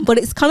but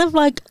it's kind of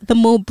like the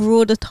more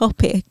broader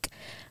topic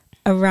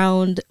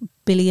around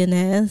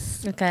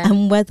billionaires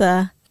and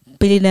whether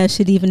billionaires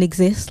should even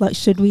exist. Like,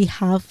 should we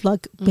have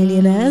like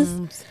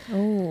billionaires?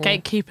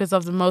 Gatekeepers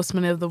of the most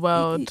money of the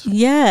world.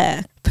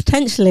 Yeah,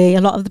 potentially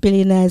a lot of the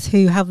billionaires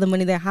who have the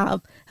money they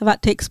have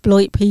had to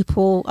exploit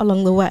people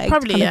along the way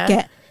Probably, to kind of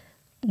get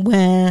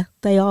where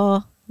they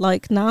are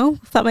like now,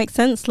 if that makes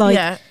sense.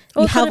 Like,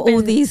 you have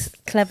all these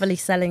cleverly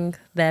selling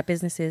their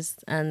businesses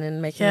and then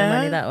making their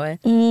money that way.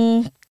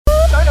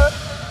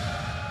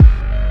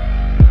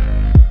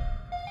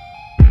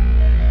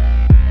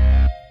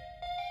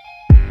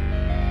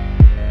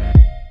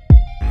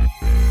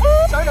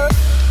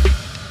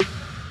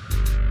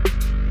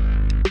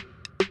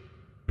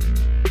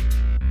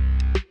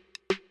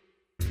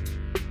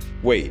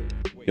 Wait,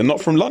 you're not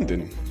from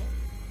London?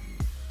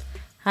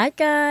 Hi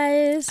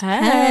guys.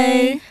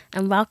 Hey.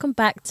 And welcome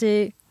back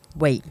to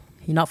Wait,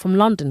 You're Not From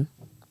London.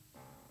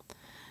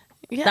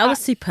 Yeah, that was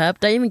superb.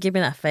 Don't even give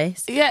me that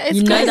face. Yeah, it's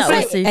you know good. that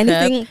was superb.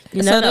 Anything,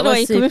 you know that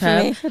was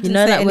superb. You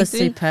know that was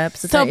superb.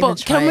 So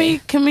but can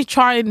we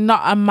try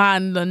not a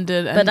man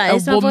London and that a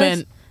is my woman?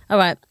 Voice? All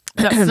right.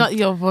 That's not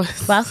your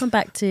voice. Welcome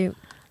back to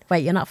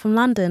Wait, You're Not From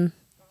London.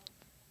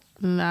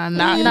 Nah,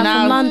 you're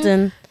not from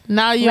London.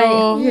 Now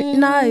you're...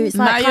 no, it's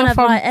like kind of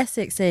from, like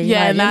Essexy.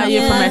 Yeah, like, now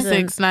you're from London.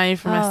 Essex. Now you're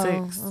from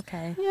Essex.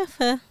 Okay. Yeah,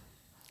 fair.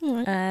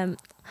 All right.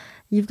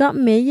 You've got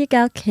me, your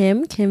girl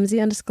Kim,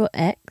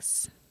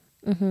 Kimsey_X.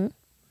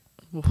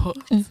 What?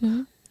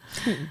 And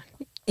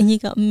you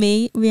got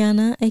me,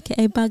 Rihanna,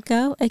 aka Bad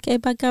Girl, aka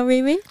Bad Girl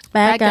Riri.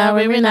 Bad Girl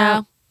Riri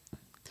now.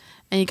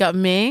 And you got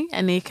me,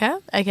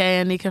 Anika,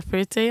 aka Anika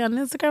Fruity on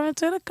Instagram and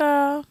Twitter,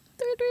 girl.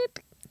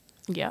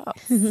 Yeah.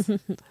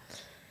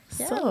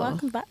 Yeah,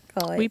 welcome back,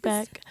 guys. We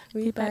back.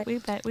 We back. We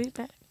back.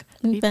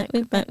 Taking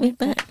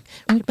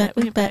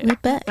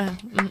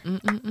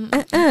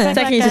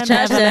you to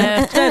church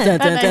then.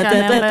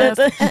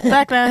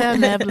 Back like I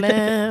never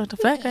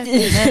left. Back like I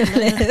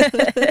never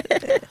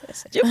left.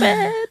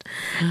 Stupid.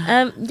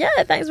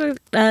 Yeah, thanks for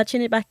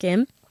tuning back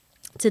in.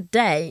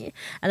 Today,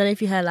 I don't know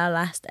if you heard our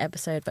last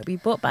episode, but we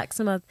brought back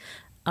some of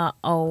our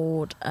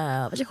old,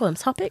 what do you call them,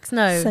 topics?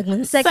 No.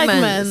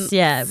 Segments.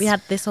 Yeah, we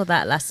had this or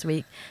that last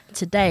week.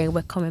 Today,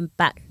 we're coming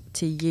back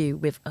to you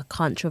with a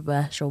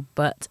controversial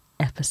but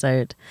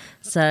episode.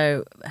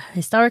 So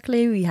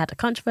historically we had a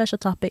controversial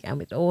topic and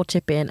we'd all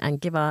chip in and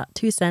give our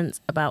 2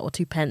 cents about, or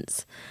 2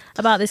 pence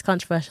about this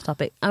controversial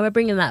topic, and we're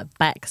bringing that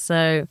back.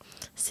 So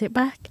sit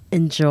back,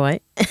 enjoy,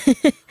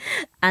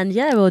 and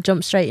yeah, we'll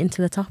jump straight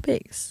into the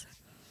topics.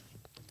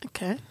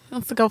 Okay,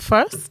 wants to go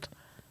first?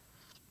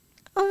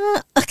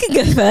 I can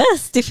go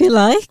first if you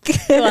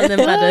like. Go on then,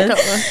 Badden.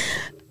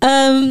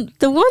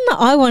 The one that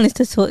I wanted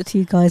to talk to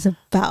you guys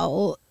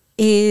about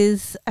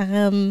is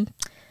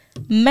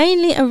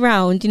mainly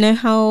around, you know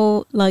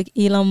how like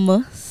Elon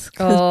Musk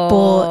has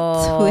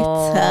bought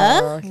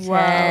Twitter,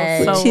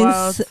 Okay. which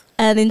is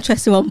an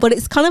interesting one, but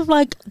it's kind of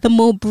like the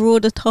more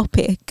broader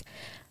topic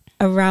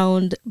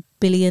around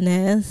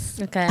billionaires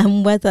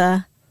and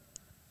whether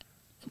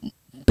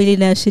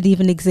billionaires should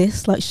even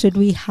exist. Like, should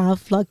we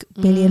have like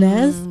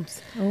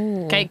billionaires?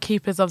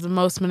 Gatekeepers of the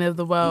most money of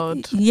the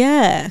world.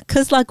 Yeah,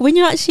 because like when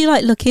you actually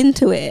like look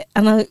into it,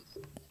 and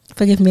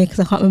forgive me because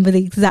I can't remember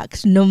the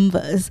exact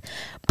numbers,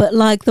 but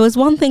like there was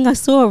one thing I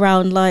saw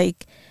around,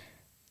 like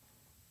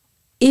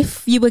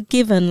if you were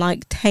given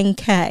like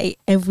 10k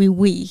every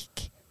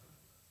week,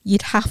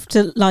 you'd have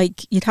to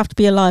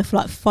be alive for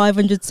like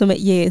 500 something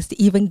years to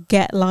even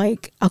get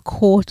like a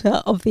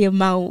quarter of the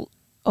amount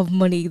of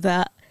money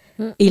that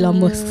Elon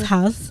Musk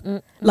has.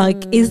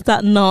 Like, is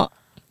that not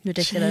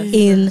ridiculous?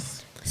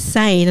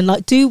 Insane? And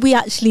like, do we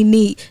actually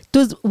need,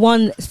 does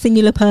one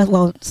singular person,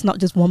 well, it's not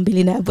just one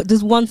billionaire, but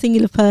does one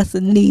singular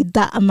person need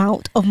that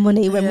amount of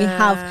money when we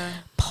have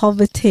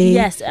poverty?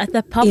 Yes,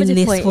 the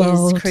poverty point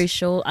world is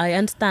crucial, I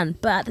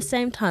understand, but at the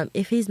same time,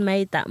 if he's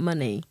made that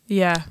money,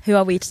 who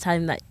are we to tell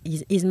him that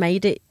he's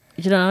made it?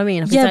 Do you know what I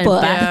mean? Yeah,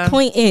 but the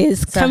point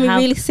is, So can we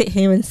really sit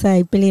here and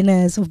say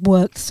billionaires have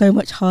worked so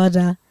much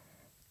harder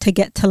to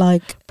get to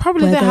like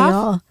probably where they have.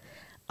 Are?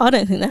 I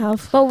don't think they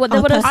have. Well, they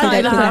would have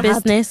personally started don't up a have.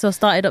 business or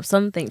started up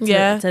something for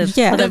them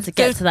to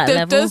get to that level.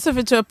 They've done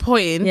something to a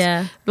point.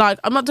 Yeah. Like,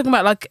 I'm not talking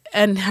about like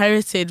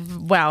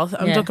inherited wealth.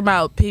 I'm talking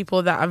about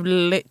people that have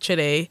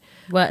literally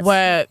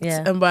worked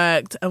and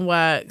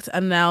worked,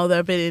 and now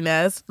they're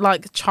billionaires.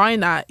 Like,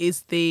 China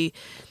is the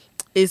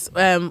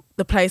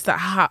place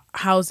that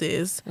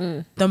houses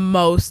the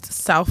most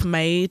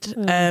self-made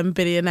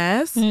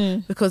billionaires,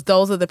 because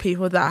those are the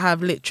people that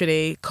have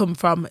literally come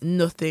from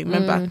nothing.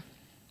 Remember,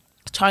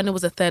 China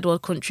was a third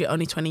world country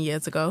only 20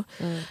 years ago,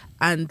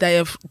 and they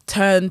have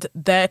turned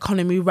their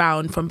economy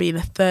round from being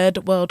a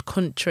third world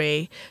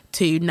country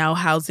to now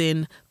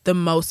housing the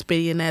most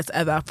billionaires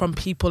ever, from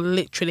people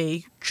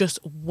literally just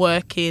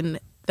working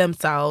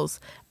themselves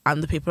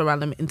and the people around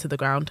them into the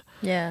ground.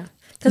 Yeah.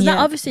 Because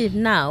obviously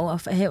now, I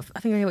think I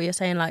hear what you're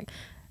saying, like,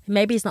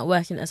 maybe he's not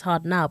working as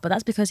hard now, but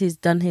that's because he's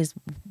done his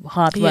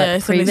hard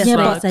work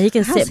previously, so he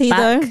can sit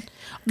back.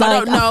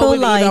 I don't know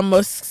with Elon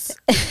Musk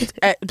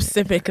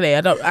specifically.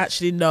 I don't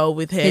actually know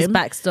with him his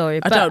backstory.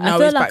 I don't know. I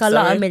feel like a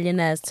lot of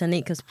millionaires, to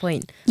Nika's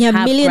point. Yeah,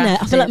 millionaire.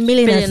 I feel like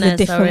millionaires is a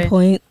different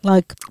point.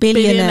 Like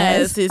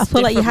billionaires, I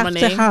feel like you have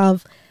to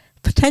have.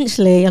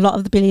 Potentially, a lot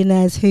of the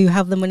billionaires who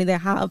have the money they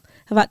have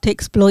had to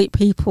exploit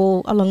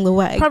people along the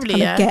way to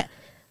get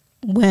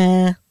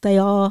where they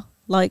are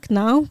like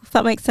now. If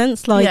that makes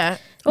sense, like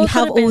you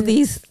have all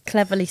these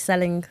cleverly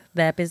selling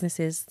their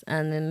businesses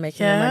and then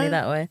making their money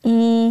that way.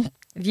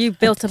 If you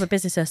built up a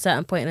business at a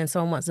certain point and then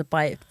someone wants to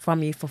buy it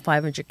from you for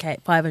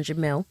 500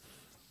 mil,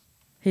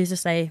 who's to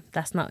say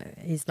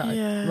he's not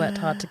worked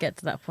hard to get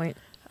to that point?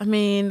 I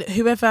mean,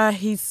 whoever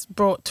he's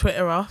brought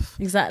Twitter off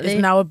is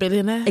now a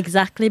billionaire.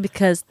 Exactly,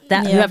 because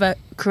whoever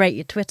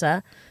created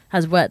Twitter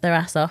has worked their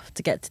ass off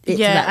to get to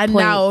that and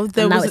point. Now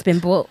it's been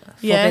bought for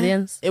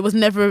billions. They were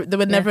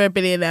never a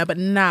billionaire, but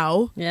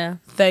now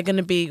they're going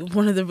to be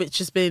one of the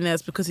richest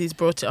billionaires because he's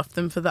brought it off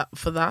them for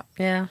that.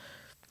 Yeah.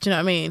 Do you know what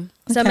I mean?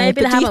 So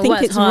maybe they haven't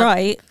worked hard.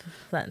 Do you think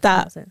it's right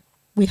that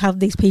we have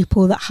these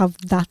people that have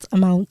that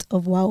amount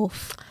of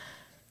wealth?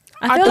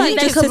 I feel like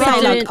they could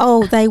be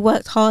doing, they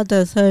worked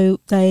harder, so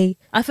they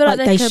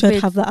should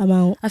have that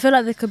amount. I feel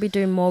like they could be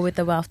doing more with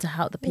the wealth to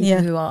help the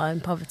people who are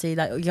in poverty.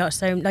 Like you got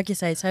like you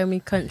say, so many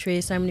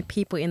countries, so many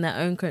people in their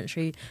own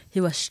country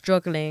who are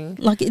struggling.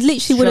 Like it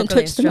literally wouldn't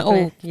touch them at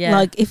all. Yeah.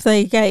 Like if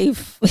they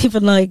gave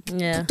even I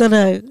don't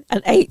know,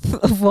 an eighth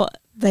of what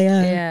they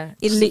earn,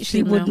 it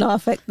literally would not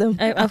affect them.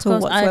 Of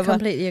course, I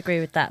completely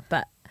agree with that,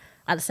 but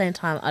at the same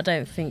time, I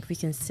don't think we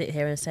can sit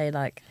here and say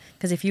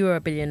because if you were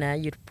a billionaire,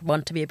 you'd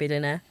want to be a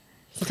billionaire.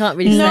 You can't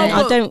really say.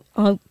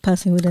 I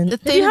personally wouldn't.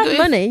 If you have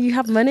money, you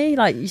have money.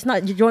 Like it's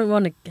not. You don't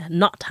want to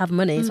not have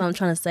money. That's what I'm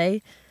trying to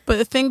say. But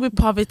the thing with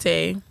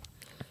poverty,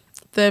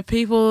 the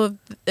people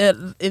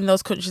in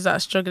those countries that are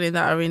struggling,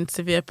 that are in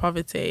severe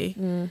poverty,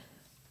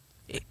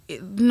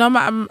 no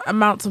matter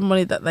amounts of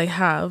money that they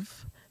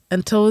have,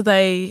 until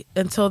their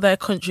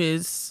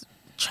countries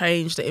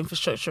change the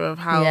infrastructure of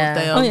how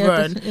they are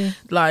run.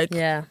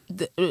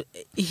 Definitely.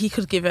 He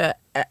could give an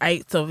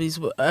eighth of his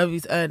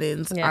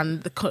earnings,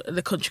 and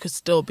the country could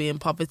still be in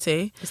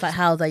poverty. It's like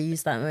how they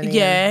use that money.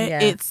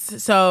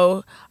 It's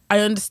so I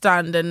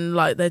understand, and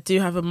like they do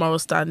have a moral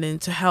standing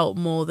to help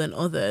more than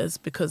others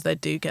because they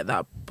do get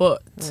that,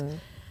 but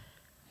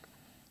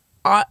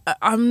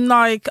I'm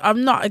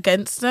not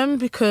against them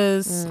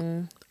because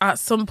at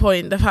some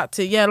point they've had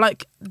to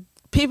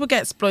people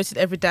get exploited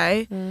every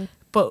day,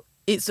 but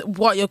it's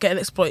what you're getting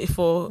exploited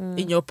for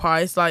in your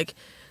price. Like,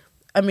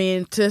 I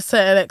mean, to a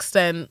certain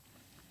extent,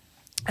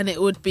 and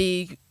it would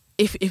be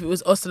if it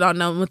was us in our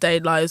normal day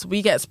lives,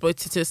 we get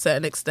exploited to a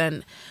certain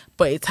extent,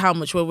 but it's how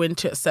much we're willing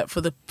to accept for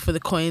the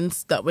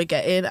coins that we're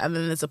getting. And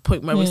then there's a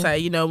point where we say,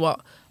 you know what,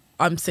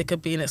 I'm sick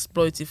of being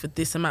exploited for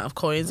this amount of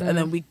coins, and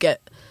then we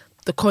get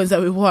the coins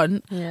that we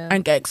want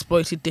and get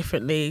exploited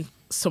differently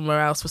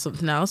somewhere else for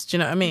something else. Do you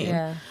know what I mean?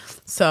 Yeah.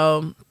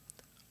 So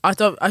I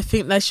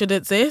think they should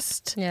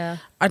exist. Yeah.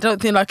 I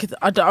don't think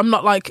I'm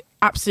not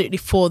absolutely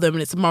for them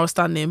and it's a moral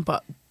standing,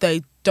 but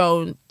they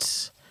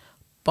don't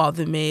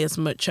bother me as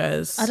much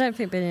as... I don't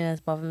think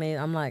billionaires bother me.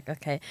 I'm like,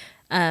 okay.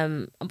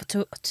 To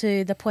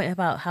the point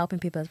about helping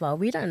people as well,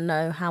 we don't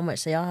know how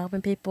much they are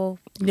helping people.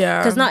 Yeah.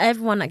 Because not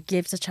everyone that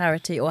gives a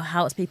charity or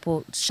helps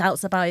people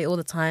shouts about it all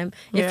the time.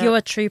 If you're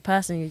a true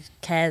person who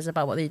cares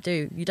about what they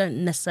do, you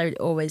don't necessarily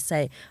always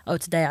say,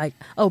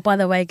 by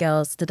the way,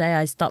 girls, today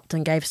I stopped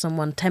and gave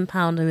someone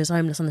 £10 who was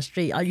homeless on the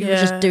street. You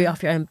just do it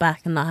off your own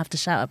back and not have to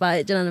shout about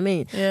it. Do you know what I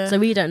mean? Yeah. So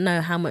we don't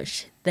know how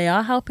much they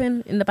are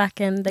helping in the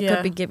back end. They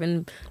could be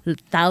giving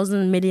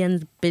thousands,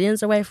 millions,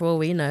 billions away for all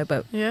we know,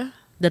 but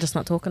they're just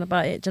not talking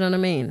about it. Do you know what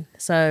I mean?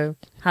 So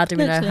how do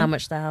we know how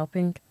much they're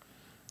helping?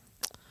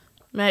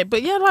 Mate,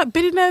 but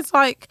billionaires,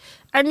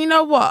 and you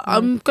know what?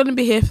 I'm going to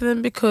be here for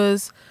them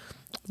because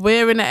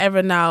we're in an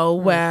era now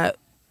where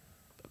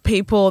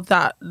people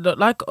that look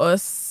like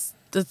us,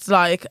 that's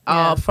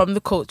are from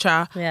the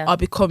culture, are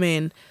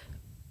becoming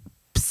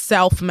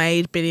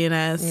self-made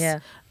billionaires. Yeah.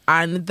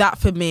 And that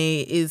for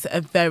me is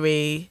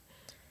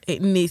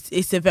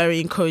it's a very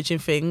encouraging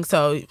thing.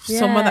 So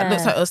someone that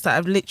looks like us that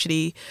have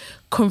literally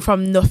come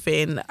from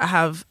nothing,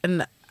 have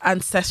an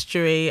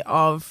ancestry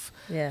of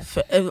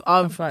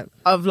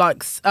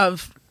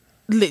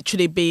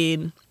literally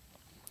being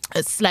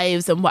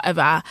slaves and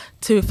whatever,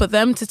 for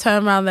them to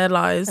turn around their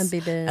lives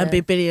and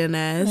be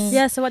billionaires.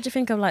 Yeah. So what do you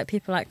think of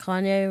people like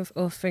Kanye,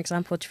 or for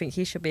example, do you think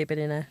he should be a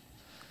billionaire?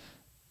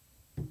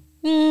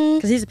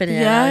 Because he's a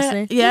billionaire,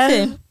 isn't he?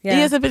 Yeah,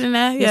 he is a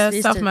billionaire. Yeah,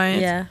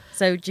 self-made. Yeah.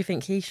 So do you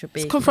think he should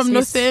be? He's come from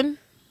nothing.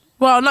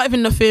 Well, not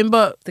even nothing,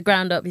 but the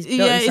ground up. He's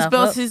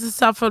built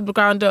himself from the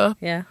ground up.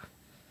 Yeah.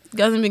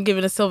 He hasn't been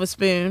given a silver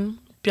spoon.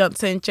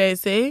 Beyonce and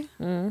Jay-Z.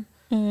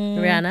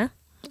 Rihanna.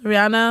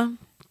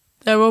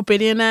 They're all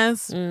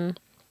billionaires.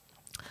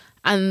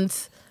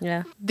 And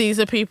these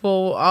are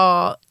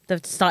people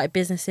they've started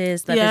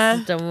businesses. Their business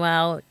has done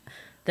well.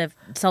 They've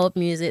sold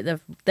music.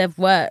 They've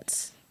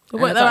worked.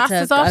 Work their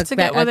asses off to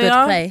get where they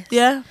are. Place.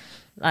 Yeah.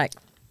 Like,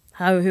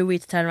 who are we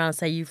to turn around and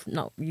say you've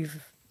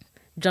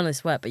done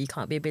this work, but you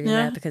can't be a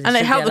billionaire because and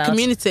they help the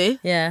community.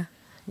 Yeah.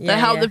 They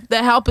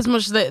help as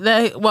much as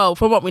they well,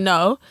 from what we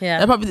know.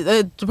 Yeah.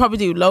 They probably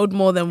do load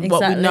more than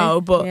what we know,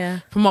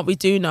 but from what we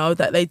do know,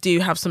 that they do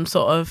have some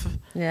sort of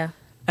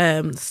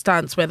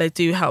stance where they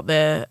do help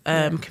their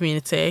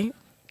community.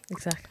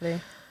 Exactly.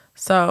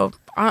 So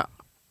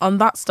on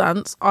that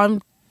stance,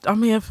 I'm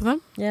here for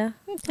them. Yeah.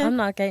 Okay. I'm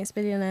not against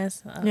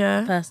billionaires.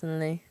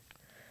 Personally.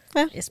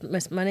 Yeah.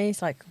 It's money.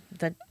 It's like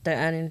they're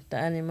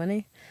earning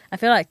money. I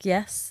feel like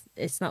yes,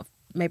 it's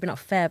maybe not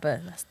fair, but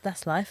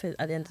that's life at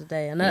the end of the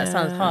day. I know that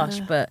sounds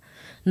harsh, but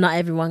not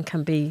everyone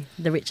can be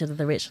the rich of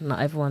the rich, and not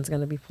everyone's going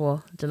to be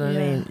poor. Do you know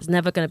what I mean? It's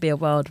never going to be a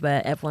world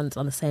where everyone's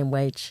on the same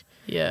wage,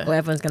 or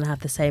everyone's going to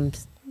have the same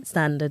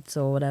standards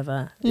or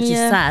whatever. Which is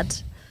sad.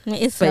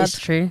 It is but sad. It's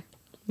true.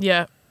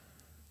 Yeah,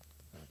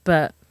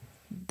 but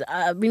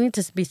we need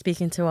to be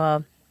speaking to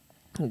our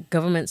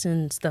governments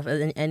and stuff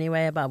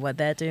anyway about what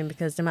they're doing,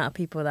 because the amount of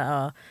people that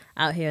are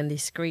out here in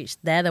these streets,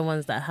 they're the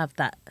ones that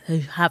who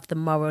have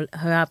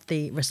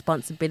the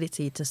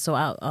responsibility to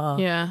sort out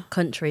our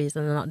countries,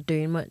 and they're not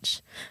doing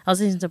much. I was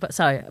listening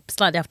to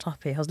slightly off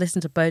topic. I was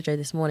listening to Bojo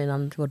this morning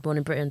on Good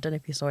Morning Britain. I don't know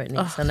if you saw it,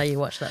 Nick. I know you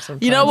watched that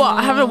sometimes. You know what?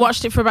 I haven't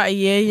watched it for about a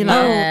year. You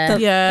know,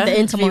 the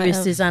interview with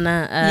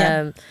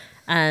Susanna,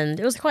 and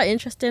it was quite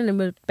interesting. And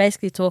we're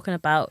basically talking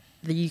about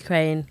the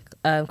Ukraine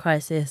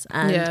crisis,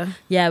 and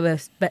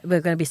we're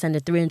going to be sending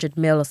 300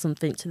 mil or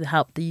something to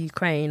help the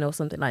Ukraine or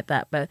something like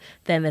that. But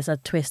then there's a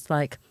twist,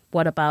 like,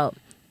 what about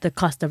the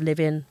cost of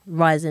living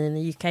rising in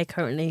the UK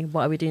currently?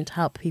 What are we doing to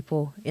help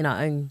people in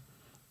our own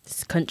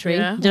country? Do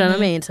you know what I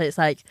mean? So it's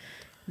like,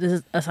 this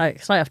is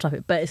slightly off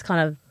topic, but it's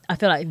kind of, I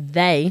feel like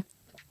they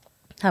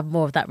have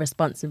more of that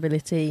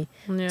responsibility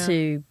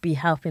to be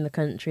helping the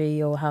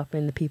country or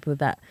helping the people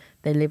that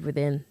they live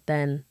within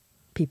than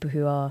people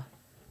who are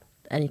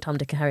any Tom,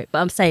 Dick and Harry. But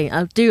I'm saying,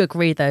 I do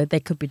agree though, they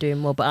could be doing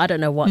more, but I don't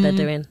know what they're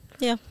doing.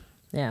 Yeah,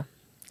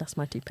 that's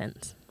my 2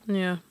 pence.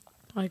 Yeah,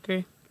 I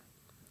agree.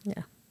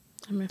 Yeah,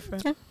 I'm here for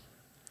it.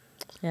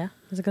 Yeah,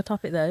 it's a good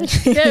topic though.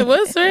 Yeah, it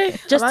was, right?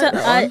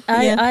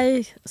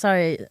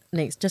 Sorry,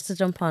 Nick, just to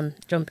jump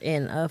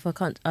in of a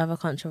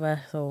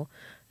controversial,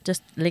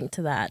 just linked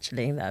to that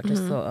actually, that I've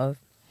just thought of,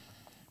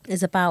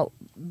 is about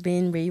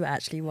being we were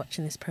actually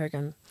watching this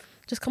program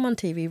just come on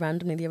TV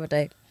randomly the other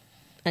day,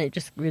 and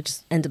we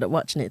just ended up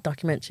watching it,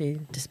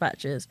 documentary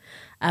Dispatches,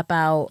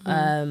 about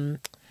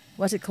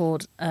what's it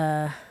called?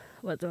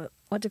 What do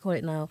you call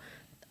it now?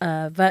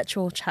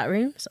 Virtual chat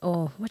rooms,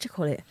 or what do you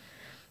call it?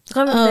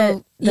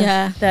 The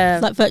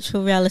like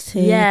virtual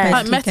reality,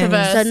 like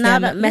metaverse. So now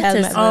that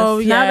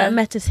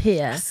Meta's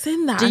here, I've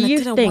seen that. Do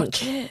you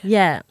think?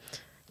 Yeah.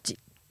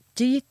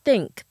 Do you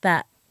think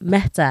that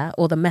Meta,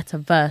 or the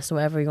metaverse, or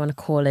whatever you want to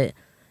call it,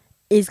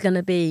 is going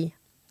to be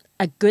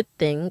a good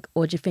thing,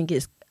 or do you think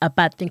it's a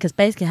bad thing? Because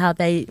basically how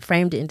they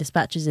framed it in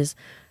Dispatches is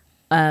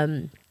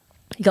you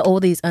got all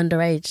these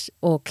underage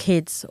or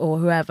kids or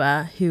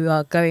whoever who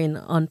are going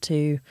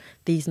onto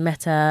these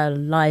Meta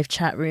live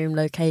chat room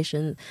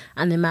locations,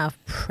 and the amount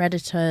of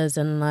predators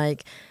and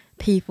like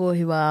people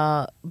who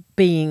are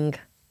being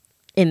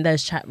in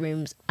those chat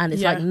rooms, and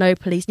it's like no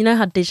police. You know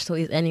how digital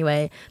is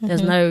anyway.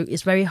 There's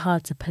it's very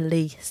hard to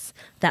police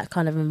that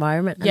kind of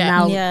environment. And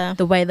now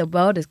the way the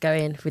world is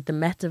going with the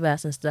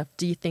metaverse and stuff,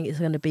 do you think it's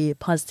going to be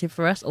positive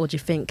for us, or do you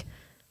think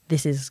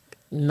this is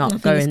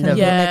not going the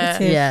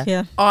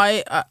negative?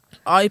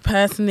 I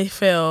personally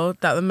feel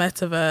that the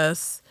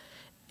metaverse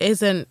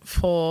isn't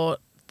for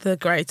the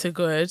greater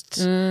good.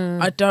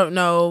 I don't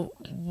know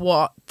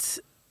what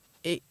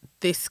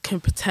this can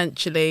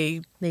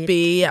potentially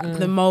be at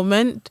the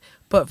moment,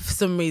 but for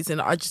some reason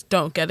I just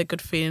don't get a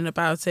good feeling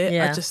about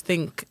it. I just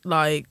think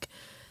like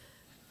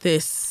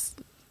this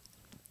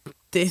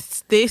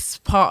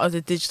part of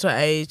the digital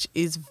age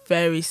is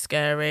very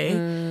scary,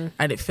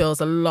 and it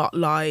feels a lot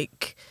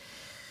like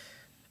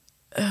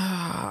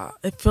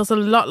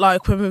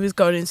when we was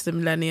going into the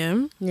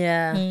millennium.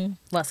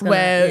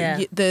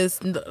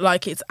 There's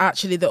like, it's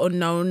actually the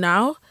unknown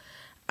now,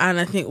 and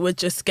I think we're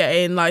just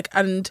getting like,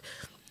 and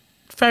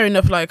fair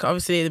enough, like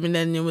obviously the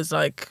millennium was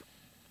like,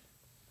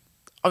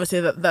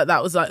 obviously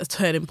that was like a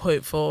turning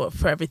point for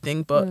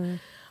everything, but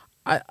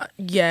I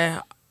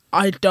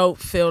don't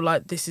feel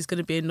like this is going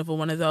to be another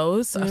one of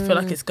those. I feel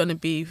like it's going to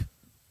be,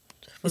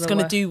 it's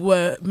going to do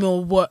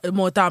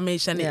more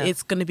damage than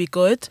it's going to be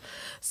good.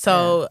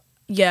 So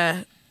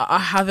I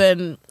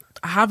haven't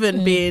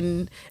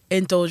been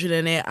indulging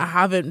in it. I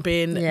haven't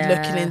been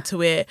looking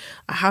into it.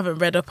 I haven't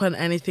read up on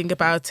anything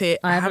about it.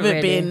 I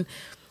haven't been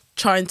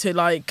trying to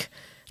like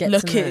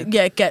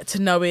get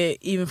to know it,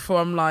 even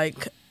from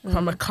like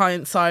from a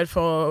client side,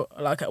 for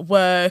like at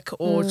work,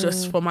 or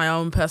just for my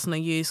own personal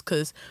use,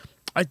 because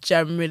I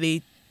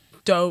generally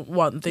don't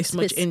want this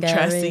much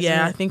interest. Scary,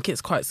 I think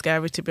it's quite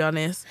scary, to be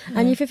honest.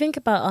 And if you think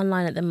about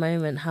online at the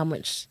moment, how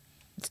much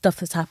stuff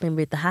that's happening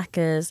with the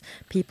hackers,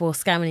 people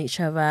scamming each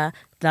other,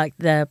 like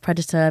the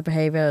predator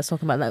behavior. I was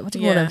talking about, like, what do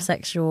you call them?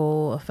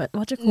 Sexual,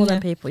 what do you call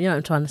them people? You know what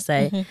I'm trying to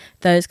say?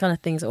 Those kind of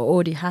things are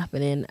already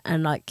happening,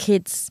 and like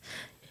kids,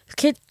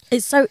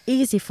 it's so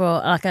easy for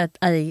like a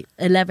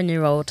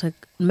 11-year-old to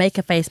make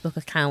a Facebook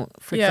account,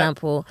 for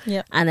example,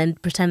 and then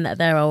pretend that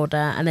they're older,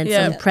 and then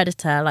some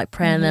predator like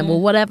preying them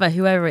or whatever,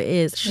 whoever it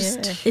is.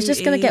 It's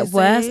just going to get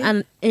worse.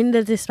 And in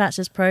the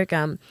Dispatches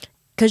program,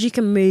 because you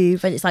can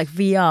move and it's like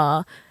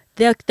VR,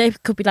 they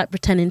could be like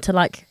pretending to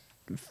like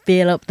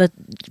feel up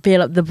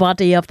the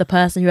body of the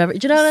person, whoever. Do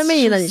you know what I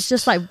mean? And it's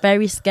just like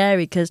very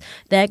scary because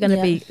they're going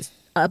to be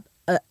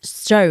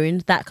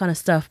shown that kind of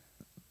stuff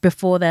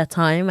before their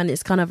time, and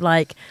it's kind of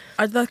like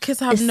the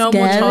kids have no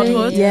more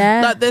childhood.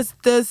 Like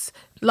there's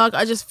like,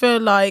 I just feel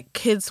like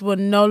kids will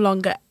no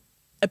longer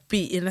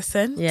be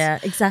innocent. Yeah,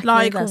 exactly.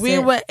 Like we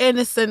were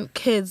innocent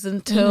kids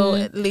until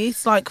at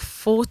least like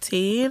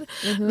 14.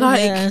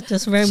 Like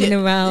just roaming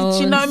around.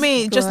 Do you know what I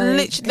mean? Just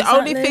literally the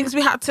only things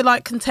we had to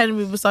like contend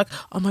with was like,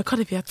 oh my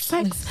god, if you had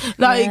sex,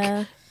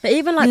 like. But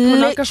even like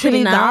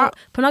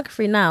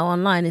pornography now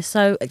online is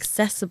so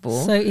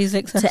accessible. So easy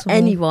accessible to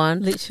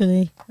anyone.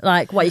 Literally.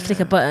 Like, what, you click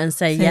a button and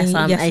say, yes,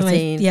 I'm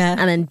 18,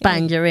 and then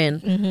bang, you're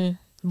in.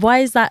 Why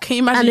is that? Can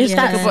you imagine you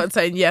click a button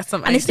saying, yes,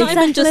 I'm 18? And it's not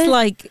even just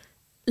like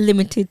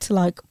limited to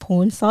like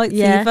porn sites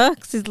either,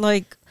 because it's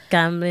like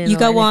gambling. You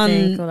go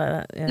on,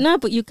 like that, no,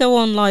 but you go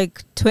on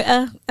like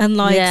Twitter and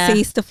like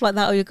see stuff like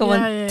that, or you go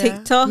on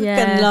TikTok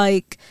and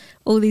like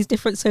all these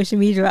different social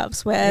media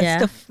apps where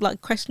stuff like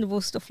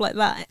questionable stuff like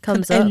that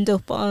comes can end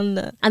up on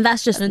and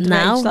that's just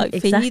now like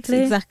feeds.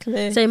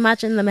 Exactly. So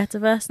imagine the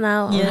metaverse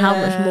now and how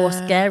much more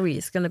scary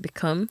it's going to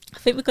become. I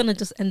think we're going to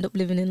just end up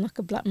living in like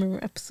a Black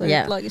Mirror episode.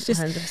 Like it's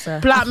just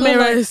 100%. Black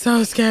Mirror is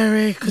so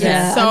scary because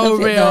it's so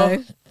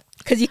real.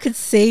 Because you could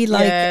see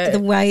like the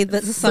way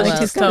that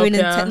society is going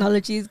and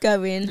technology is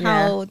going,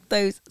 how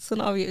those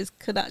scenarios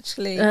could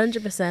actually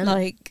 100%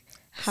 like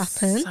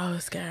happen. So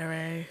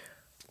scary.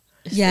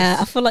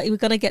 I feel like we're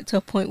gonna get to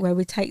a point where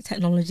we take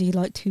technology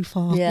like too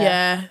far.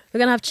 We're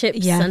gonna have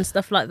chips and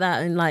stuff like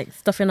that, and like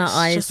stuff in our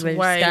eyes with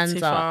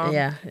scans up.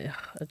 I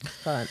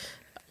just can't.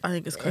 I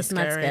think it's quite it's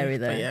scary. It's not scary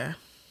though.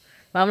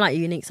 But I'm like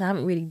Unique, so I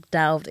haven't really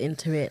delved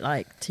into it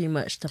like too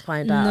much to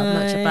find out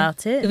much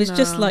about it. It was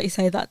just like you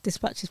say, that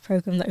Dispatches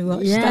program that we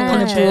watched that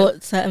kind of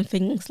brought certain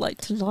things like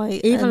to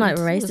light. Even like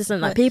racism,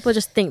 like people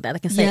just think that they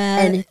can say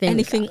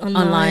anything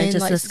online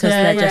just because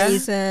they're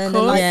just and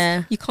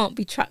like you can't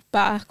be tracked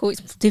back, or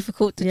it's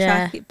difficult to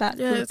track it back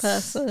for a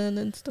person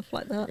and stuff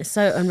like that. It's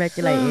so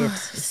unregulated.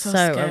 It's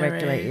so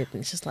unregulated.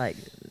 It's just like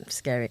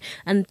scary.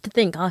 And to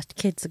think our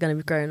kids are going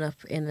to be growing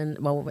up in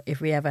if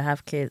we ever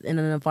have kids, in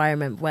an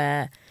environment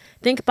where,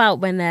 think about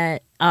when they're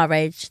our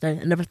age,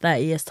 another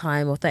 30 years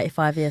time or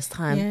 35 years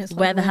time,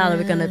 where the hell are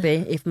we going to be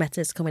if Meta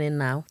is coming in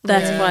now?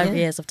 35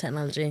 years of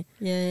technology.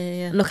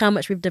 Look how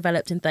much we've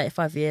developed in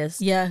 35 years.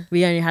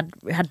 We only had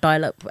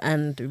dial-up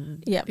and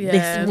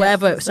this,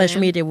 whatever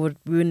social media we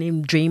wouldn't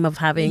even dream of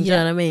having. Do you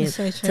know what I mean?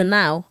 So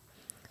now,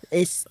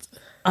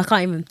 I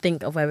can't even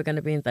think of where we're going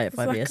to be in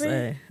 35 years.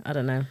 So I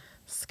don't know.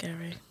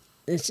 Scary.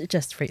 It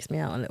just freaks me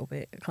out a little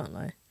bit. I can't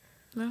lie.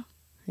 No.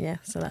 Yeah,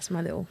 so that's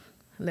my little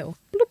bloop.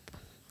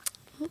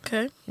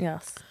 Okay.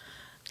 Yes.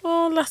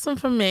 Well, lesson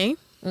from me.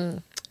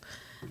 It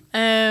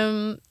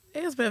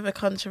was a bit of a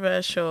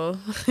controversial.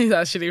 It's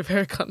actually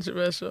very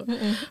controversial.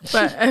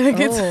 But I think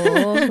it's...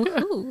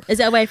 Is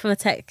it away from the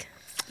tech?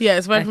 Yeah,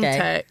 it's away from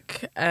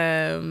tech.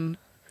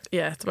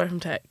 It's away from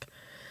tech.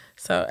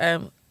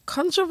 So,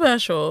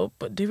 controversial,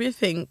 but do we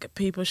think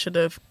people should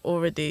have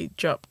already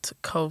dropped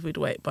COVID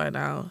weight by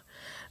now?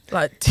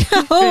 Like, do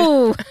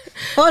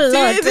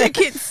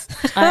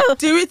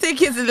we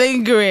think it's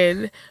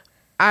lingering?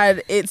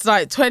 And it's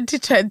like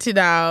 2020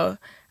 now,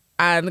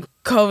 and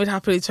COVID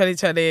happened in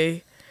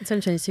 2020.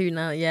 2022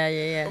 now,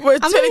 yeah. We're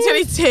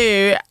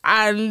 2022,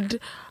 and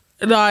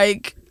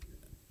like...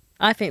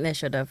 I think they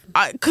should have.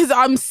 Because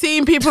I'm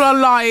seeing people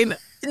online...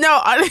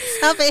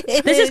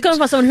 This is coming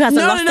from someone who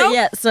hasn't lost it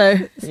yet, so...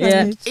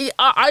 Yeah.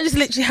 I just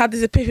literally had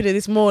this epiphany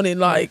this morning,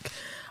 like,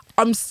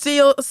 I'm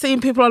still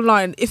seeing people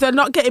online, if they're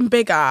not getting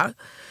bigger,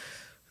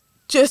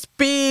 just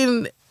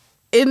being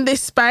in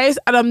this space,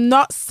 and I'm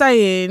not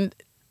saying...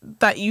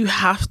 that you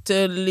have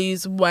to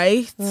lose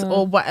weight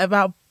or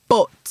whatever,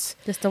 but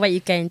just the weight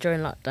you gained during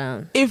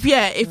lockdown. If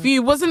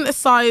you was a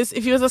size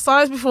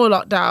before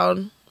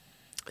lockdown,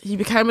 you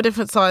became a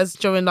different size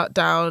during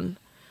lockdown.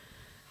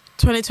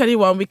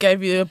 2021, we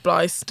gave you a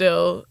blight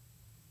still,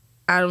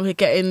 and we're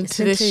getting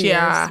to this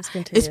year.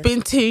 It's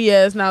been 2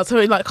 years now, so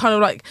like kind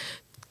of like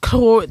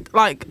claw,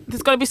 like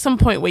there's got to be some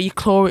point where you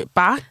claw it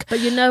back. But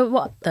you know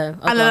what though?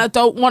 And then I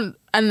don't want.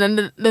 And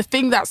then the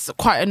thing that's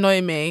quite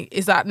annoying me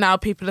is that now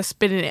people are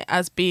spinning it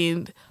as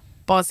being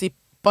body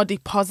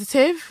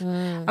positive.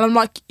 And I'm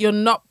like, you're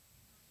not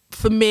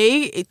for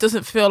me, it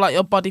doesn't feel like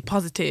you're body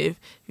positive.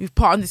 You've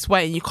put on this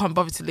weight and you can't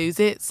bother to lose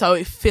it. So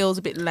it feels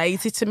a bit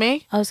lazy to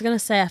me. I was going to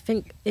say, I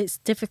think it's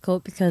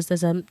difficult because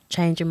there's a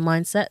change in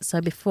mindset.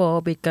 So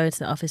before we'd go to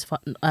the office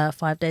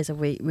 5 days a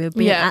week, we were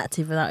being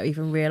active without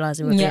even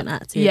realising we were being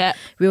active. Yeah.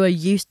 We were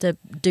used to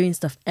doing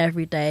stuff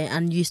every day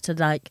and used to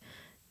like,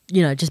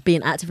 you know, just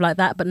being active like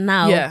that. But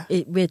now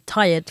we're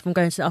tired from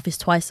going to the office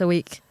twice a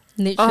week.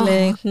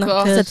 Literally.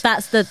 So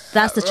that's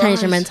the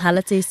change in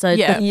mentality. So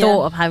the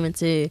thought of having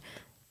to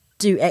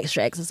do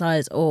extra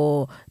exercise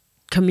or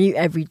commute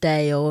every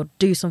day or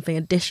do something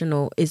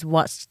additional is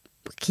what's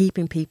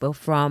keeping people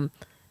from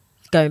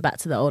going back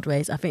to the old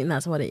ways. I think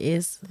that's what it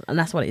is, and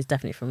that's what it is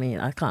definitely for me.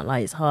 I can't lie,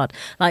 it's hard.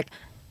 Like,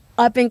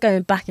 I've been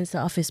going back into the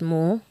office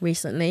more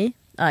recently,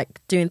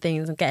 like doing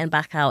things and getting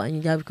back out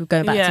and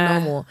going back to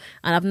normal.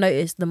 And I've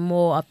noticed the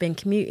more I've been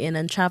commuting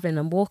and traveling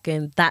and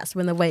walking, that's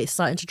when the weight's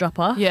starting to drop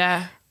off.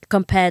 Yeah.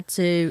 Compared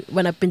to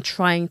when I've been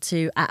trying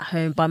to at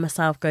home by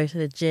myself go to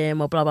the gym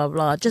or blah blah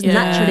blah, just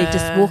naturally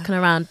just walking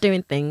around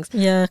doing things.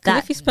 Yeah, because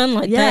if you spend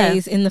like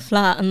days in the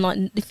flat and like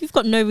if you've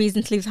got no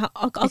reason to leave,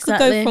 I could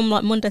go from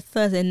like Monday to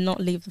Thursday and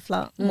not leave the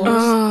flat. Oh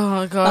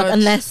my god! Like,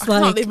 unless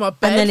like, I can't leave my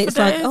bed and then it's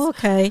days. like, oh,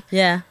 okay,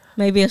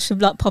 maybe I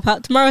should like pop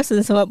out to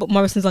Morrison's somewhere, but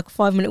Morrison's like a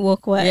 5-minute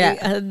walk away,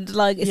 and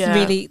like it's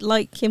really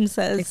like Kim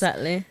says,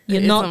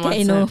 you're not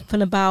getting up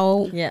and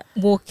about,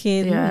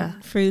 walking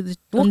through the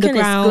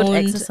underground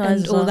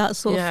and all that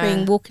sort of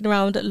thing, walking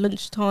around at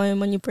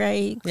lunchtime on your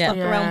break, stuck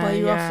around by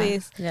your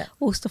office,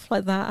 all stuff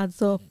like that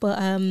adds up.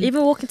 But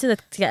even walking to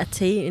get a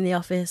tea in the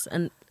office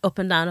and up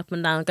and down,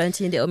 going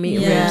to your little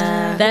meeting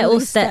rooms, they're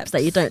all steps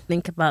that you don't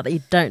think about, that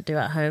you don't do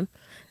at home.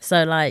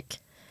 So like,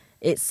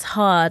 it's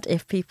hard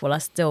if people are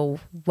still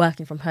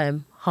working from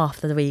home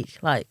half the week,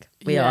 like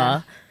we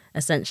are,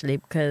 essentially,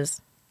 because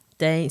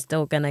they ain't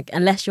still gonna,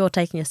 unless you're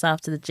taking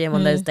yourself to the gym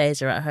on those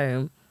days you're at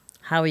home.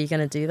 How are you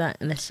gonna do that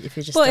if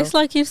you're just? Well, it's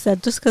like you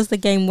said, just because they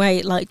gain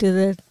weight, like, do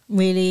they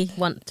really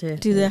want to?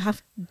 Do they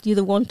have? Do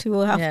they want to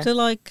or have to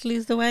like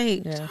lose the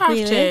weight? Yeah. Have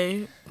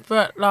to,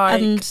 but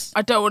like,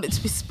 I don't want it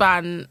to be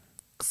spun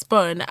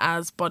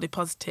as body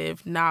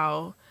positive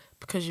now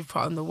because you've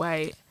put on the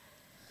weight.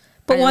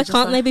 But why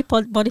can't they be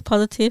body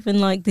positive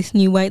in like this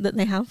new weight that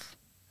they have?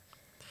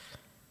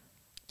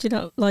 Do you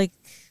know, like,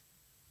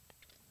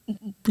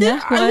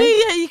 I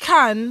mean, you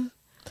can.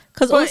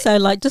 Because also,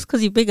 like, just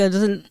because you're bigger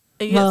doesn't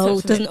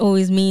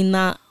always mean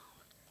that.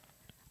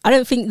 I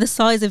don't think the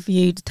size of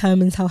you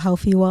determines how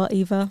healthy you are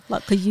either.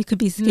 Like, because you could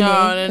be skinny.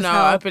 No,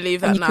 I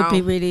believe that and now. You could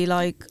be really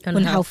like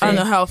unhealthy.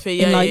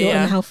 Unhealthy, in, like, your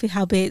unhealthy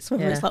habits,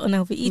 whether it's like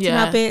unhealthy eating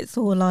habits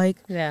or like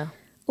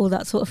all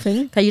that sort of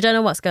thing. Okay, you don't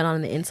know what's going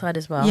on the inside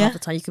as well. Half the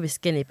time you could be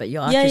skinny, but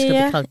your arteries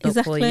could be plugged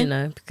up for you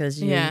know,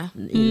 because you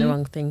eat the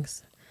wrong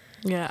things.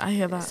 Yeah, I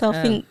hear that. So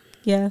I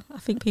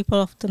think people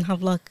often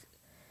have like,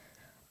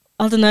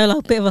 I don't know, like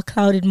a bit of a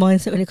clouded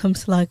mindset when it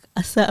comes to like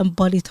a certain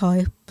body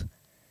type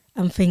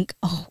and think,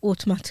 oh,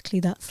 automatically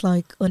that's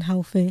like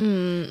unhealthy.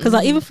 Because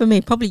like even for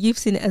me, probably you've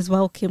seen it as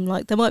well, Kim,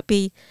 like there might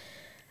be,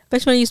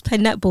 especially when I used to play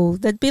netball,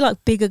 there'd be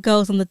like bigger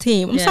girls on the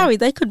team. I'm sorry,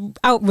 they could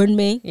outrun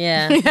me.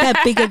 They're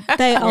bigger.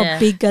 They are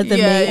bigger than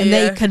me, and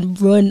they can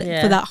run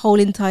for that whole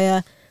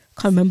entire.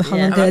 Can't remember how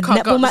long the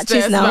netball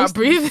matches now.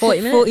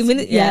 40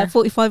 minutes.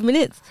 45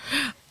 minutes.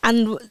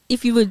 And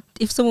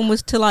if someone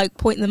was to like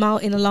point them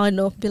out in a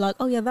lineup, be like,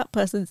 oh yeah, that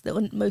person's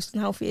the most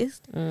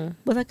unhealthiest.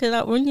 But I could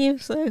outrun you.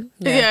 So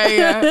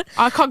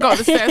I can't go up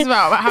the stairs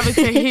without having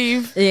to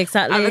heave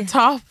at the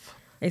top.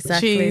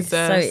 Exactly. Jesus.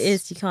 So it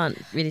is, you can't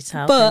really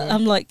tell. But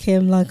I'm like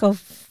Kim, like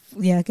I've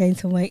gained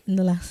some weight in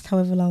the last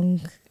however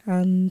long,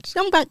 and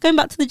I'm going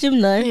back to the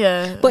gym though.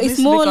 Yeah. But it's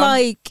more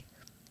like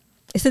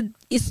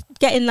it's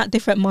getting that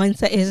different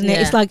mindset, isn't it?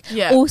 It's like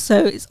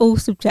also it's all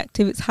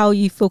subjective. It's how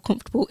you feel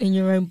comfortable in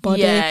your own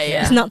body.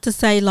 It's not to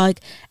say like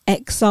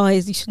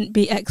exercise, you shouldn't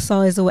be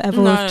exercise or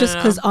whatever. Just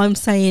because I'm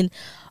saying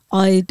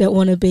I don't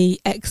want to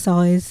be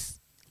exercise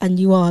and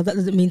you are, that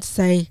doesn't mean to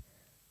say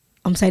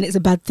I'm saying it's a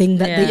bad thing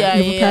that the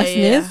other person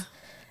is.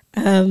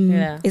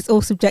 It's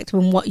all subjective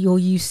on what you're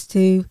used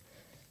to,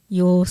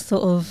 your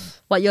sort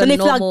of what your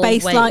normal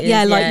like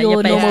baseline,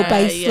 your normal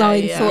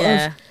baseline sort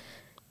of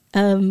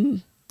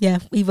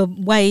either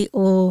weight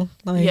or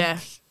like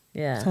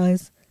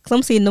size. Because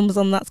I'm seeing numbers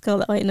on that scale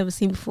that I ain't never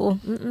seen before.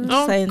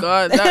 Oh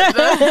God,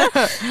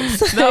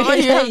 that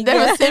one you have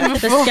never seen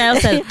before. The scale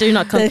says do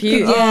not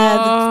compute.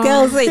 The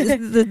scale says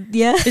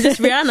Is this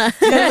Rihanna?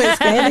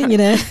 Scaling, you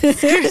know.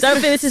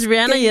 Don't think this is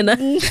Rihanna, you know.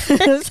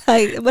 It's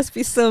like it must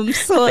be some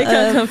sort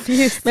I'm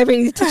confused. Maybe I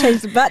need to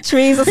change the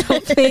batteries or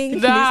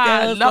something.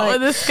 Nah, not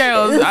with the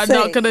scales. I'm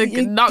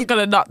not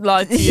gonna not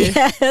lie to you.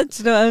 Yeah, do you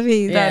know what I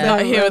mean?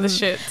 Not here with the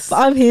shits. But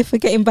I'm here for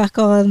getting back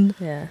on.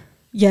 For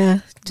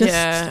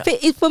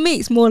me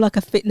it's more like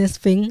a fitness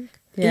thing.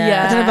 I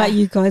don't know about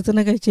you guys. When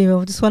I go to gym,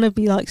 I just want to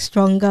be like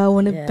stronger. I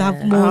want to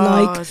have more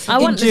I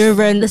want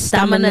endurance, the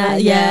stamina.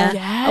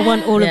 I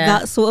want all of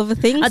that sort of a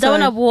thing. I don't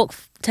want to walk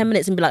 10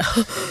 minutes and be like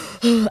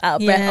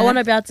out of breath. I want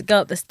to be able to go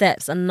up the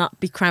steps and not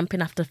be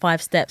cramping after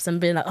 5 steps and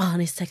be like, I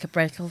need to take a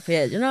break off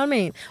here. You know what I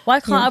mean? Why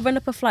can't I run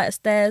up a flight of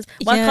stairs?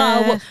 Why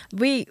can't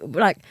we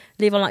like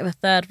leave on like the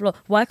 3rd floor?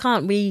 Why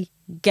can't we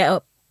get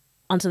up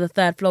onto the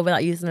 3rd floor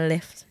without using a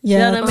lift? You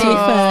know what I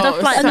mean?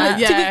 Stuff like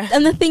that.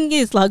 And the thing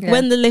is, like,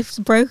 when the lift's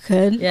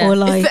broken or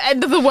like... It's the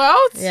end of the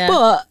world.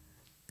 But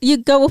you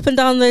go up and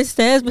down those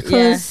stairs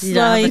because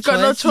like you've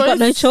got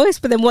no choice.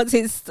 But then once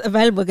it's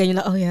available again, you're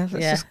like, oh yeah,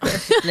 let's just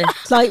go.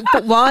 Like,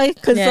 but why?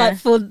 Because like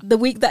for the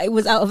week that it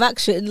was out of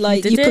action,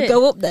 like you could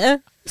go up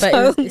there.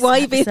 But so why are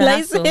you being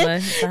lazy?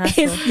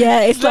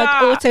 It's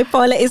like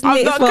autopilot, isn't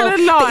it? I'm not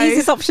gonna lie. The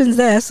easiest option's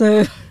there.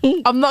 So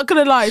I'm not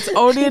gonna lie. It's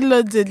only in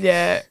London,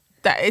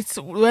 that it's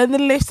when the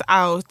lift's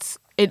out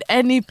in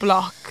any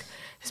block.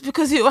 It's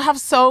because you will have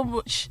so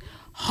much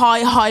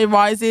high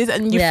rises,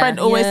 and your friend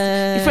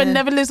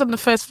never lives on the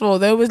 1st floor.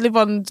 They always live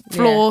on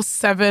floor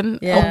 7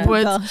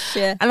 upwards. Gosh,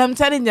 and I'm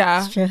telling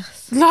you,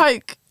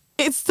 like,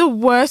 it's the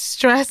worst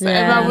stress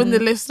ever when the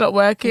lift's not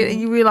working and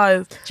you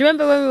realise. Do you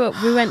remember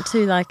when we went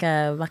to like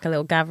a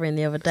little gathering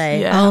the other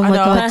day? Oh my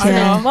God, I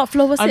know. What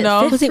floor was it?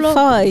 Was it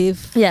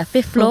 5? Yeah,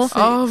 5th floor.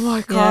 Oh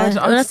my God.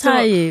 When I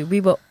tell you,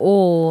 we were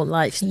all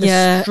like, and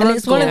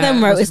it's one of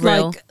them where it's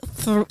like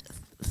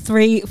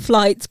 3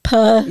 flights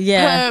per level.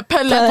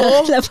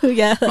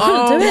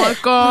 Oh my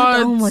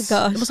God. Oh my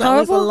gosh. It was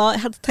horrible. Was a lot. I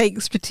had to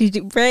take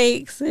strategic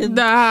breaks. It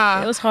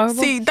was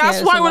horrible. See,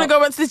 that's why I want to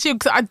go back to the gym,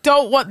 because I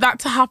don't want that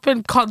to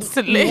happen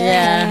constantly.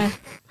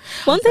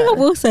 One thing I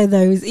will say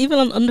though is, even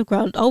on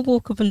Underground, I'll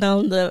walk up and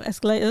down the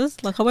escalators.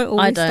 Like, I won't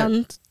always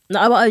stand.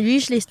 No, I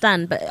usually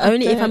stand, but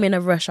only if I'm in a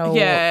rush. I'll walk.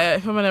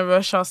 If I'm in a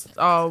rush,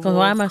 I'll walk.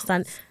 Why am I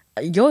standing?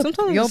 You're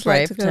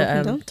brave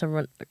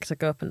to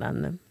go up and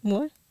down them.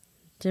 What?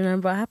 Do you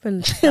remember what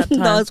happened that time?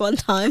 That was one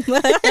time.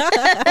 What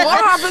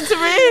happened to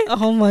me?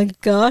 Oh my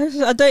gosh.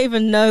 I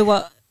don't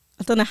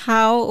know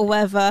how or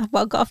whatever,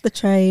 but I got off the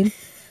train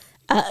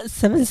at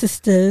Seven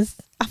Sisters.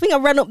 I think I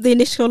ran up the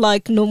initial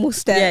like normal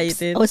steps. Yeah, you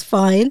did. I was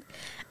fine.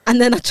 And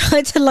then I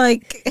tried to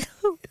like,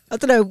 I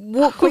don't know,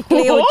 walk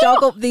quickly or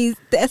jog up the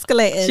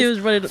escalators. She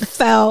was running up.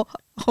 Fell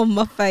on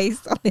my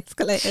face on the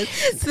escalators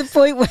to the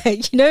point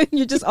where,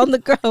 you're just on the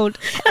ground,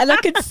 and I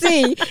could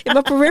see in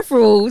my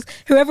peripherals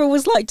whoever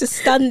was like just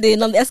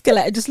standing on the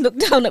escalator just looked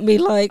down at me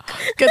like,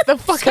 get the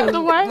fuck out of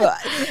the way.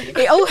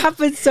 It all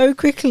happened so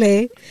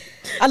quickly,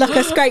 and like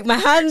I scraped my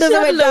hand as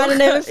I went down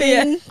and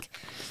everything.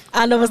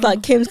 And I was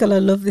like, Kim's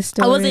gonna love this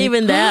story. I wasn't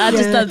even there. I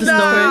just heard the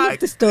story.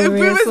 The story. If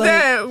we was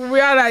there,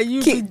 we are like,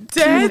 you'd be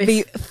dead. You'd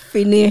be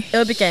finished. It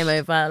would be game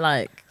over.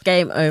 Like,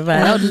 game over.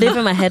 I would live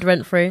in my head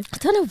rent through. I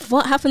don't know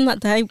what happened that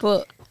day,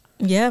 but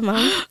yeah,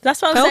 man.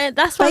 That's what I'm saying.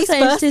 That's what I'm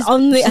saying. She's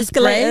on the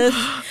escalators.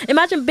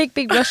 Imagine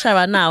big rush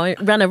hour now.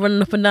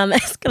 Running up and down the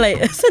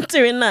escalators and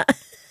doing that.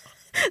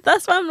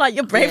 That's why I'm like,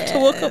 you're brave to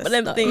walk up and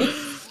them things.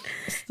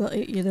 It's not,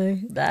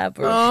 Nah,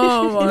 bro.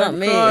 Oh my not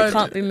me. God. It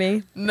can't be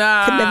me.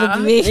 Nah. It can never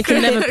be me. It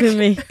can never be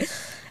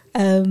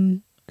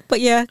me. But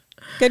yeah,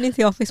 going into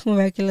the office more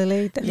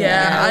regularly. Definitely.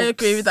 Yeah, I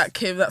agree with that,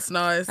 Kim. That's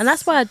nice. And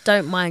that's why I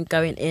don't mind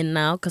going in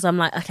now, because I'm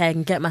like, okay, I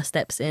can get my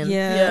steps in.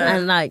 Yeah.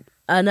 And like,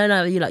 I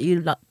know you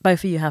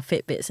both of you have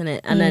Fitbits in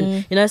it, and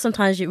then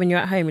sometimes when you're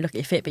at home, you look at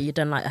your Fitbit, you've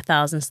done like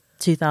 1,000,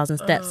 2,000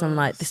 steps. I'm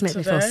like, this makes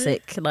me feel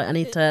sick. Like, I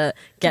need to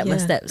get my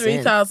steps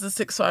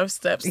 3,605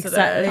 steps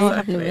exactly. today.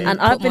 Exactly. And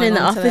I've been in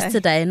the office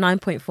today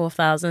 9.4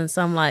 thousand.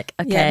 So I'm like,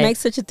 okay, it makes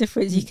such a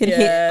difference. You can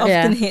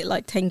often hit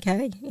like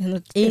 10k in a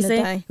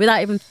day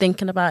without even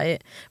thinking about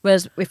it.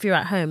 Whereas if you're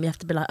at home, you have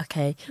to be like,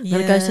 okay, I'm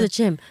gonna go to the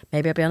gym.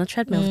 Maybe I'll be on a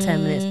treadmill for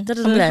 10 minutes.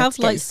 And we have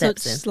like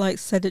such like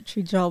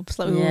sedentary jobs.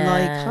 Like we all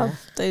like have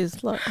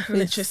those like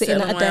literally sitting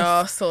at my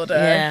ass all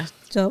day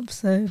jobs.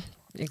 So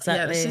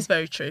exactly, yeah, this is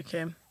very true,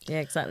 Kim.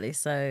 Yeah, exactly.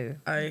 So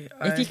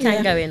if you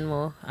can go in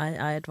more,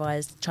 I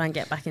advise try and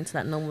get back into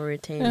that normal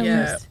routine.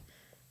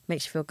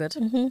 Makes you feel good.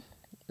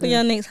 But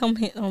yeah, next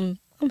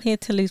I'm here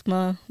to lose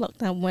my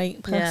lockdown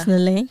weight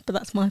personally, but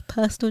that's my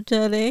personal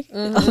journey.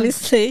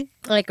 Obviously,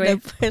 I agree. No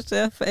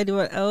pressure for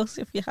anyone else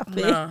if you're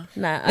happy. No,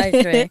 I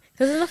agree.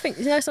 Because there's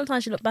nothing.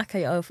 Sometimes you look back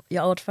at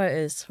your old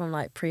photos from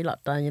like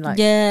pre-lockdown. You're like,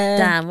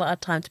 damn, what a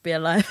time to be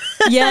alive.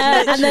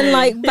 Yeah, and then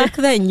like back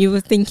then you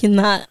were thinking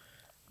that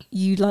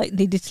you like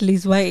needed to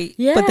lose weight,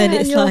 but then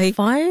it's you're like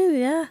fine.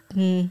 Yeah,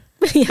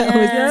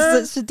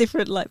 it's such a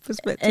different like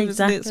perspective,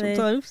 exactly. isn't it?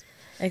 Sometimes.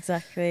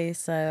 Exactly.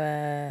 So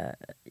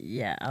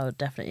I would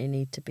definitely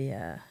need to be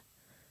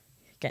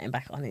getting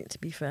back on it, to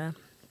be fair.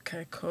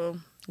 Okay, cool.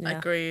 Yeah.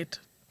 Agreed.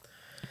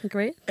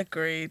 Yeah,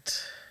 agreed.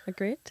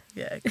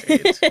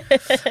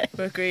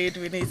 We agreed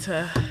we need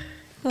to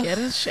get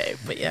in shape,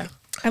 but yeah.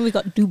 And we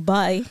got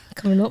Dubai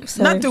coming up.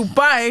 So not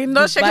Dubai,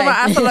 not shaking my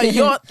ass on a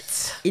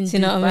yacht. In Do you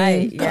know Dubai, what I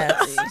mean?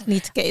 Yeah.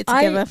 Need to get it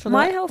together for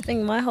my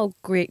that. whole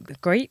gripe.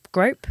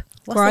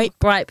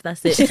 Gripe,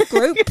 that's it.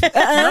 Group.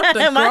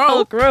 My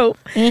whole group.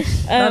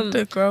 Not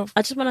the group.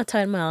 I just want to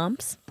tone my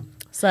arms.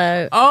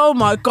 So oh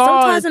my god!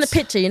 Sometimes in a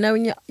picture, you know,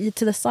 when you're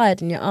to the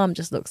side and your arm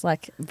just looks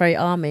like very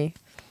army.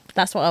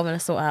 That's what I want to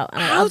sort out.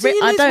 And How do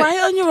you lose weight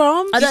on your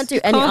arms? I don't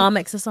do any arm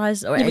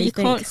exercise or anything. You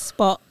can't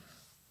spot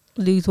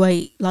lose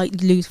weight,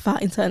 like lose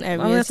fat in certain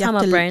areas. I'm going to tell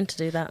my brain to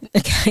do that.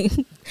 Okay.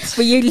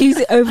 But you lose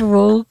it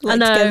overall, like, I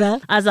know, together.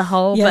 as a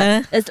whole.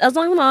 Yeah. But as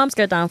long as my arms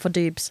go down for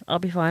doobs, I'll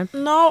be fine.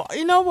 No,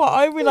 you know what?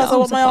 I realised I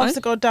want my arms to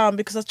go down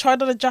because I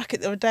tried on a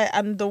jacket the other day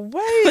and the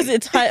way... Was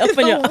it tight up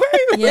on your...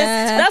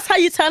 Yeah. That's how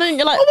you turn it and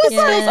you're like, oh, this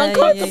feels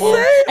uncomfortable.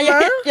 Yeah. And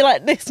you're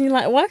like this and you're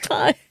like, why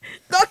can't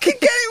I can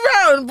get it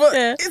round, but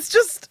it's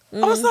just...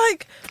 I was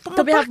like, but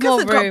my back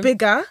hasn't got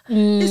bigger.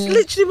 It's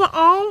literally my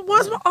arm. Why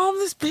is my arm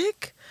this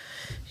big?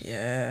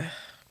 Yeah.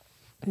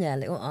 Yeah,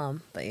 little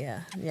arm, but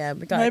yeah,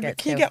 we gotta get.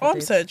 Can you get arm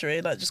surgery?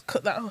 Like, just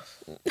cut that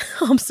off.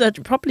 Arm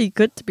surgery, probably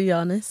good, to be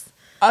honest.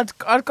 I'd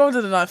go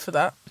to the knife for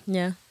that.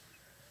 Yeah.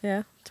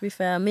 To be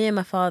fair, me and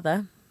my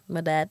father,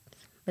 my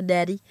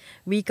daddy,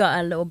 we got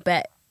a little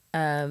bet.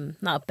 Not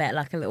a bet,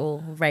 like a little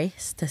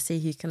race to see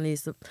who can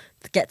to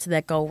get to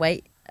their goal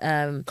weight.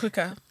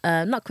 Quicker.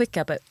 Not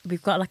quicker, but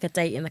we've got like a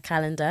date in the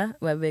calendar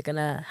where we're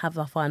gonna have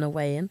our final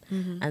weigh-in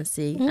and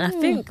see. And I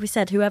think we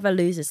said whoever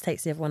loses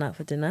takes the other one out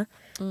for dinner.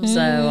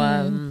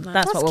 So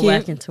that's what we're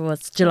working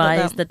towards. July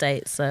is the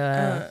date, so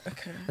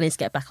okay. I need to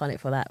get back on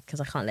it for that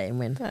because I can't let him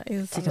win. That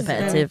is too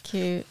competitive.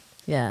 Cute.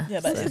 Yeah,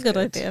 that's a good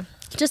idea.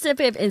 Just a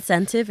bit of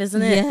incentive,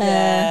 isn't it?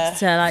 Yeah.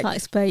 So like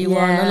spur you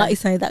on, and like you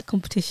say, that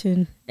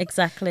competition.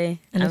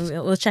 Exactly. And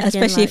we'll check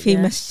especially in, if you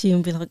message you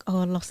and be like,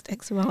 "Oh, I lost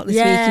X amount this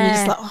week," and you're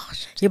just like, "Oh,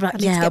 you'll be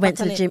like, I went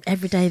to the gym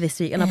every day this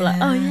week," and I'll be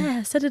like, "Oh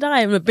yeah, so did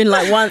I." And we've been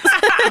like once.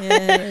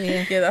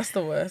 Yeah, that's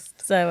the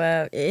worst.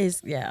 So it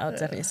is. Yeah, I'll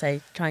definitely say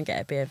try and get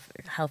a bit of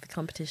healthy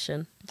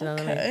competition. Do you know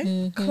what I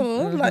mean?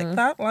 Cool. Like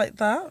that.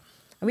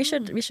 And we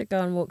should go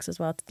on walks as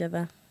well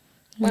together.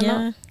 Why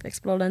not?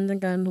 Explore London,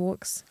 go on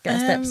walks, get our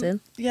steps in.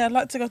 Yeah, I'd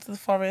like to go to the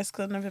forest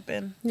because I've never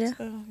been. Yeah.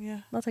 So,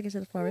 yeah. I'll take you to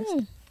the forest.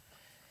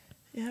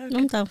 Yeah. Okay.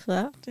 I'm down for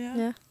that.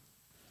 Yeah.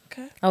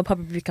 Okay. I'll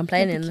probably be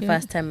complaining in the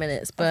first 10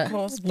 minutes, but... Of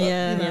course, but,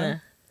 yeah.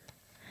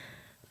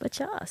 But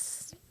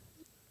yes.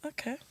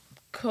 Okay.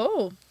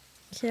 Cool.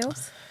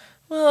 Cheers.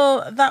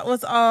 Well, that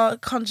was our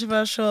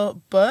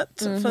controversial but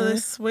for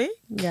this week.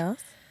 Yes.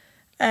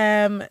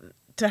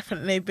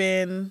 Definitely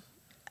been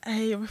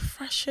a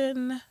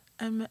refreshing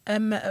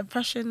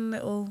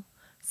little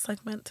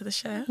segment to the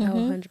show.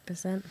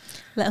 100%.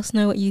 Let us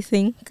know what you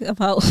think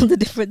about all the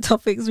different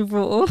topics we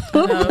brought up.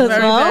 Very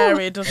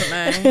varied, doesn't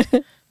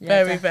it?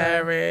 Very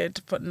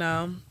varied, but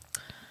no.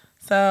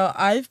 So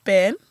I've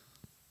been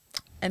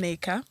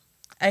Anika,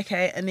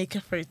 aka Anika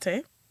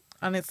Fruity,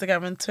 on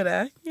Instagram and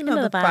Twitter. You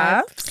know the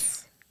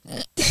vibes.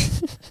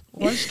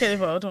 Once you get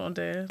involved, don't want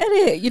to do.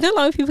 Edit. You don't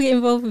like when people get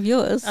involved with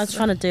yours. I was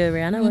trying to do a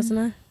Rihanna, wasn't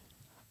I?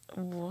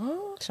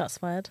 What? Shots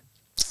fired.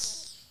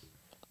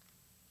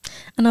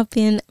 And I've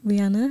been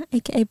Rihanna,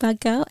 aka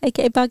Bad Girl,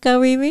 aka Bad Girl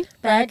Riri.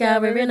 Bad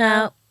Girl Riri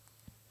now.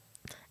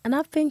 And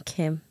I've been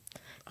Kim.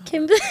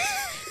 Kim.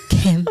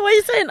 Kim. What are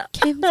you saying?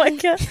 Kim. Oh my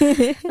God.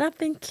 And I've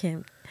been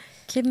Kim.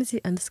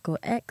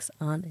 Kimsy_X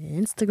on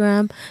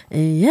Instagram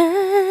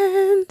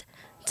and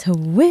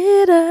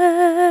Twitter.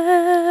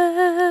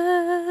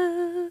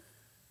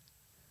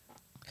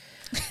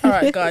 All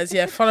right, guys.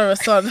 Yeah, follow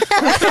us on.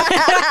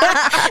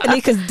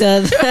 Anika's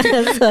done.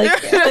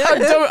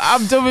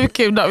 I'm done with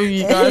Kim, not with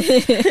you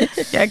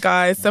guys. Yeah,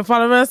 guys. So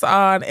follow us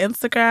on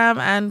Instagram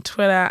and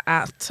Twitter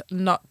at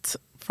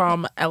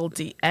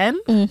NotFromLDN.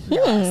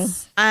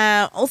 Yes.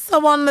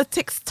 Also on the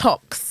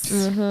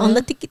TikToks. On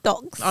the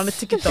TikToks. On the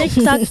TikToks.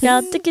 TikTok,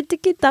 y'all.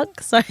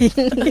 TikTok. Sorry.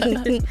 See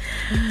you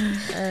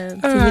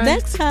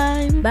next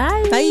time.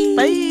 Bye. Bye.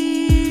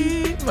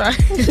 Bye. Bye.